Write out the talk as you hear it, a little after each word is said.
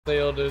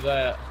They'll do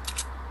that.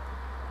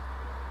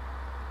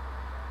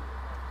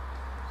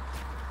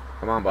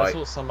 Come on, buddy. That's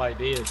what somebody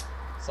did.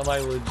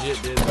 Somebody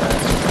legit did that.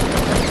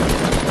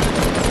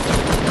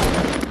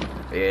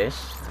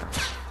 Yes.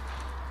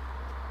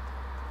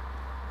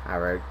 I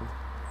reckon.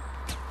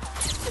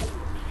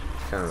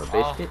 Son of a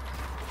biscuit.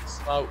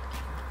 Smoke.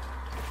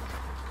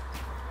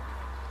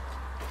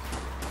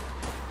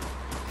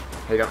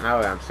 He don't know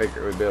I'm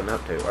secretly building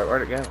up to.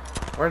 Where'd it go?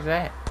 Where's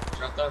that?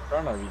 It's right there in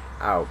front of you.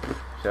 Oh,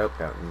 shut up,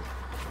 Captain.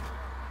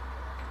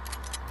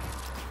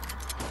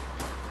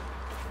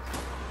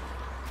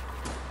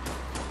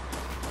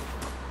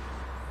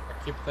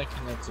 I keep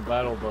thinking it's a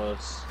battle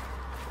bus.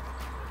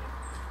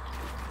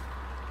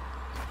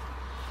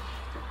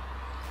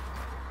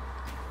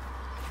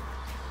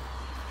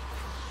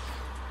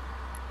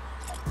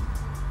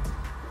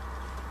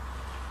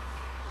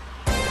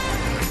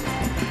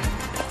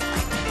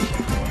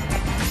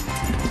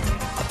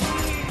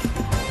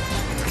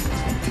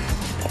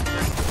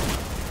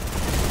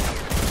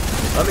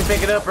 Let me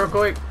pick it up real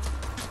quick.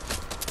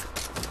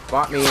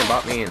 Bot me in,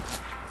 bot me in.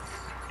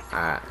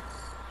 Alright.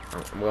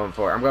 I'm going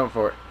for it, I'm going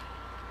for it.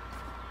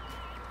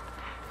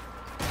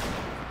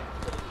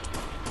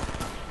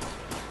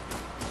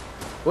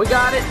 We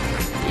got it!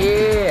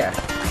 Yeah!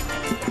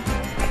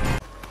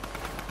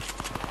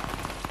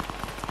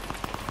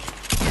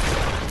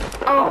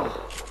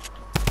 Oh!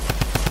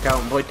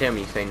 Colin, boy, tell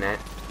me you seen that.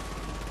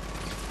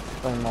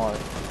 Same way.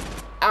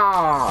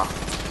 Oh!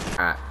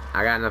 Alright,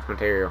 I got enough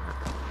material.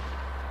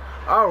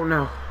 Oh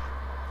no!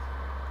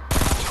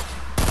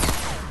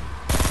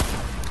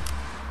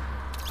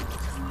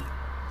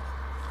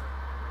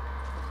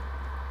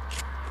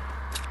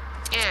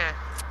 Yeah.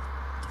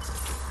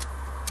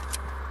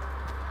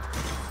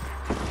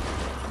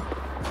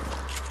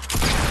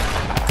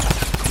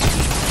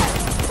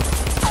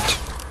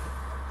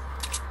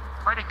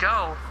 Where'd it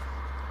go?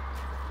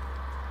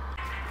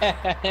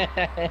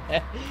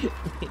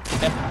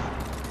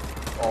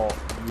 Oh,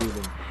 you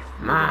did.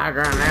 My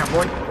ground now,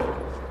 boy.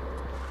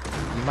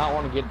 You might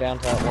want to get down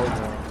to that low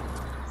ground.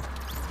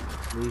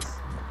 Please.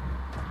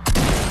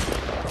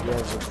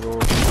 Yes, it's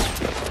yours.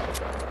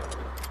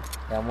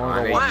 Yeah, I'm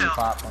gonna go watch you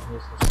fight my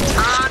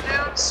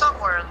history. Dude,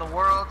 somewhere in the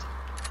world.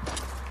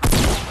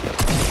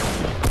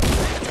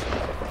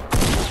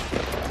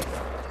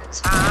 It's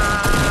time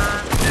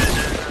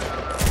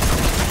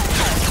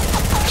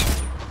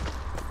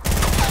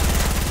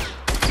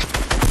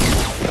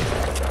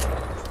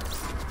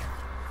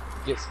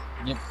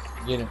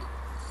Get him.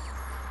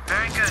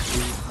 Very good.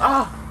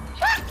 Oh!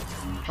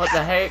 What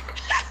the heck?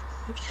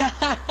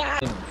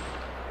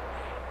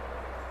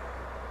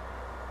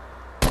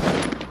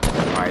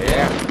 Oh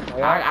yeah.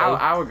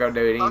 I would go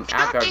do it.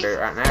 I'll go do it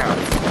right now.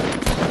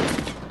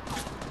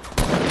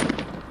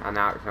 I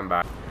knocked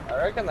somebody. I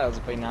reckon that was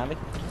a P90.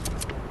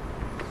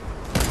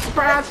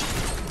 Surprise!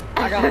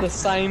 I got the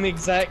same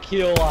exact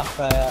kill like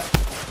that.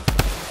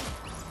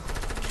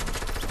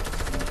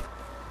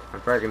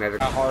 I'm freaking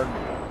there's a hard.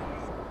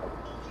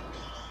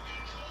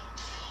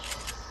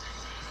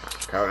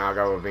 Colin, I'll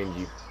go avenge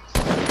you.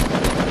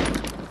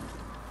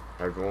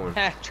 There's one.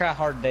 Try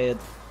hard dead.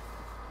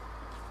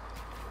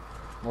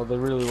 Well, they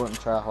really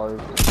wouldn't try hard.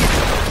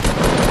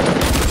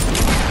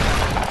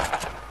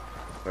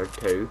 There's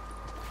two.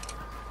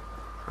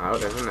 Oh,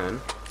 there's none.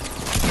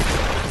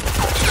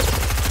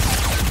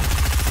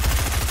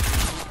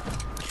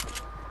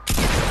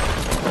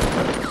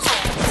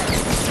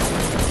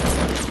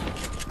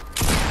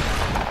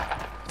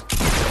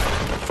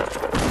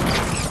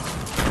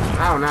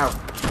 Oh no.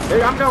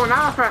 Dude, I'm going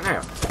off right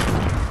now.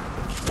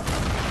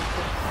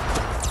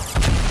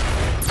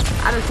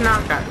 I just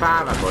knocked that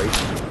 5, I believe.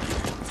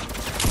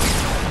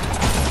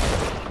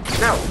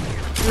 No.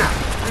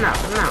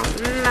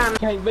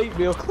 Can't beat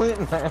Bill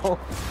Clinton now.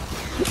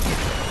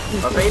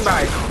 But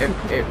anybody,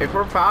 if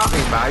we're fighting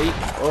anybody,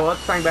 well,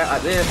 let's think about it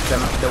like this.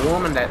 The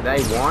woman that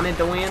they wanted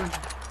to win,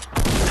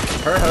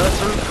 her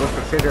husband was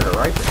considered a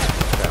rapist.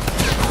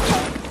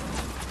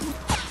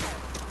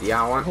 So.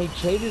 Y'all want? He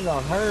cheated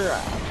on her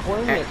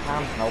plenty of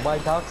times.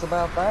 Nobody talks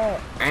about that.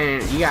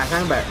 And you gotta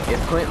think about it. If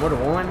Clinton would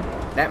have won,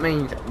 that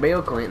means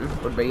Bill Clinton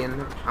would be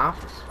in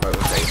office. What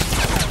would they?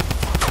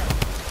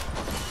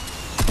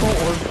 What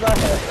was that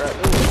right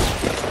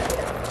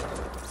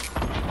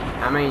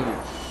there? I mean,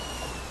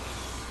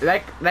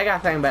 they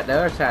gotta think about the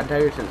other side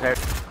too, since they're